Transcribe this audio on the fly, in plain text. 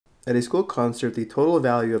At a school concert, the total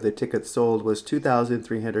value of the tickets sold was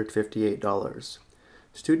 $2,358.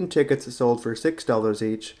 Student tickets sold for $6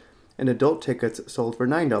 each, and adult tickets sold for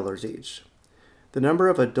 $9 each. The number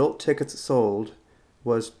of adult tickets sold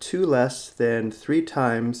was 2 less than 3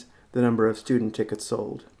 times the number of student tickets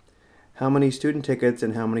sold. How many student tickets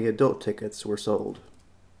and how many adult tickets were sold?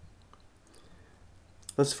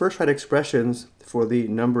 Let's first write expressions for the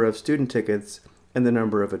number of student tickets and the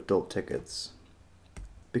number of adult tickets.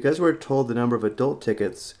 Because we're told the number of adult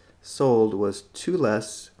tickets sold was 2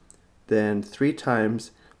 less than 3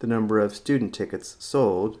 times the number of student tickets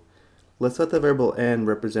sold, let's let the variable n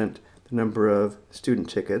represent the number of student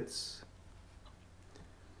tickets,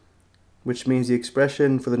 which means the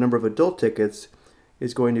expression for the number of adult tickets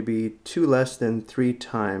is going to be 2 less than 3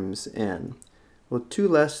 times n. Well, 2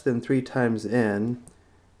 less than 3 times n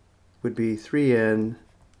would be 3n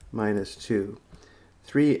minus 2.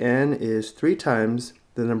 3n is 3 times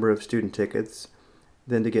the number of student tickets.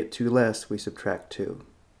 Then to get 2 less, we subtract 2.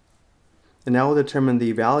 And now we'll determine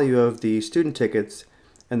the value of the student tickets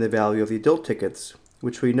and the value of the adult tickets,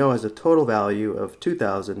 which we know has a total value of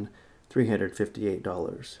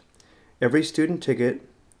 $2,358. Every student ticket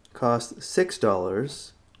costs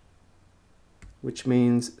 $6, which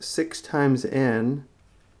means 6 times n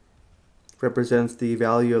represents the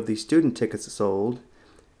value of the student tickets sold.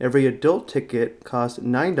 Every adult ticket costs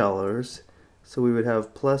 $9, so we would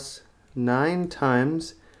have plus 9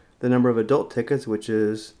 times the number of adult tickets, which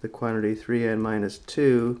is the quantity 3n minus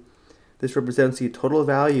 2. This represents the total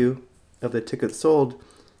value of the tickets sold,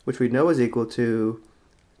 which we know is equal to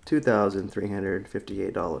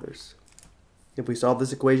 $2,358. If we solve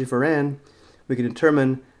this equation for n, we can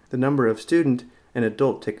determine the number of student and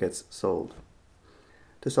adult tickets sold.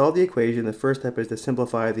 To solve the equation, the first step is to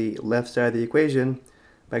simplify the left side of the equation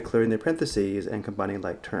by clearing the parentheses and combining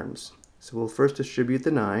like terms. So we'll first distribute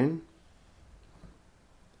the 9.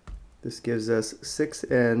 This gives us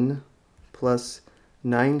 6n plus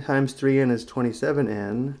 9 times 3n is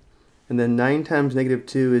 27n, and then 9 times negative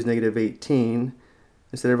 2 is negative 18.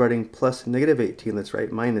 Instead of writing plus negative 18, let's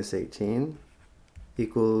write minus 18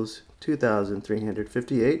 equals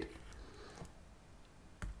 2,358.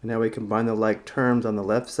 And now we combine the like terms on the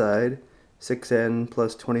left side. 6n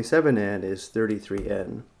plus 27n is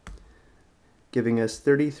 33n, giving us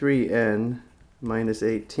 33n minus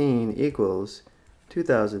 18 equals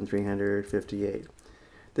 2,358.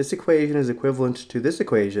 This equation is equivalent to this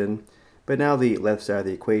equation, but now the left side of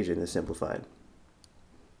the equation is simplified.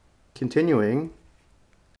 Continuing,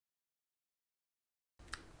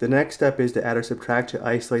 the next step is to add or subtract to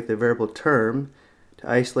isolate the variable term. To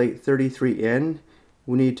isolate 33n,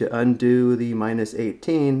 we need to undo the minus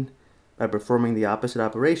 18 by performing the opposite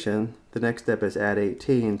operation. The next step is add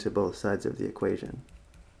 18 to both sides of the equation.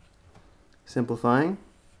 Simplifying,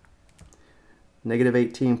 negative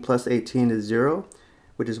 18 plus 18 is 0,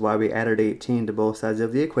 which is why we added 18 to both sides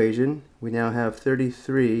of the equation. We now have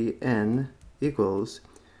 33n equals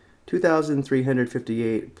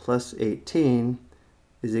 2,358 plus 18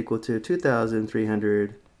 is equal to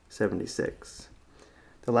 2,376.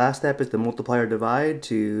 The last step is to multiply or divide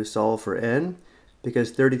to solve for n.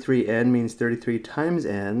 Because 33n means 33 times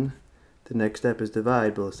n, the next step is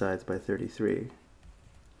divide both sides by 33.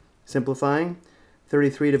 Simplifying,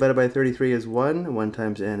 33 divided by 33 is 1. 1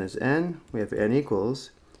 times n is n. We have n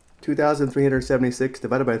equals 2,376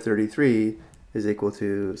 divided by 33 is equal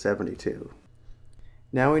to 72.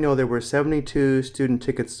 Now we know there were 72 student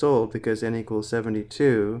tickets sold because n equals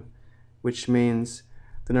 72, which means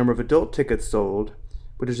the number of adult tickets sold,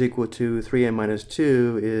 which is equal to 3n minus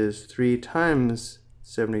 2, is 3 times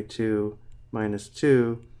 72 minus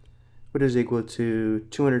 2, which is equal to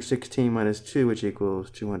 216 minus 2, which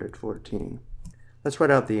equals 214. Let's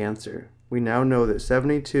write out the answer. We now know that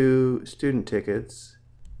 72 student tickets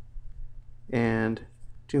and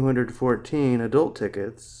 214 adult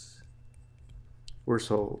tickets were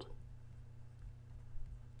sold.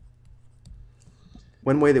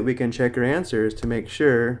 One way that we can check our answer is to make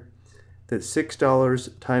sure that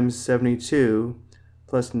 $6 times 72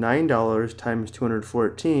 plus $9 times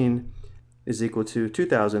 214 is equal to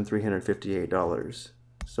 $2,358.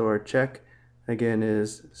 So our check again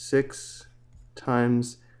is 6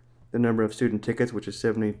 times the number of student tickets, which is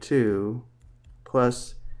 72,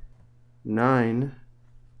 plus 9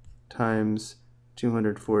 times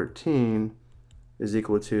 214 is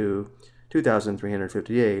equal to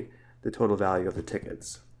 2,358, the total value of the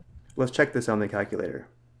tickets. Let's check this on the calculator.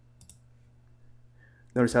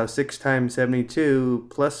 Notice how 6 times 72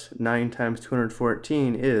 plus 9 times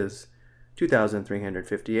 214 is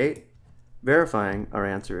 2,358, verifying our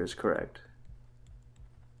answer is correct.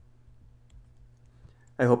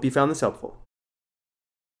 I hope you found this helpful.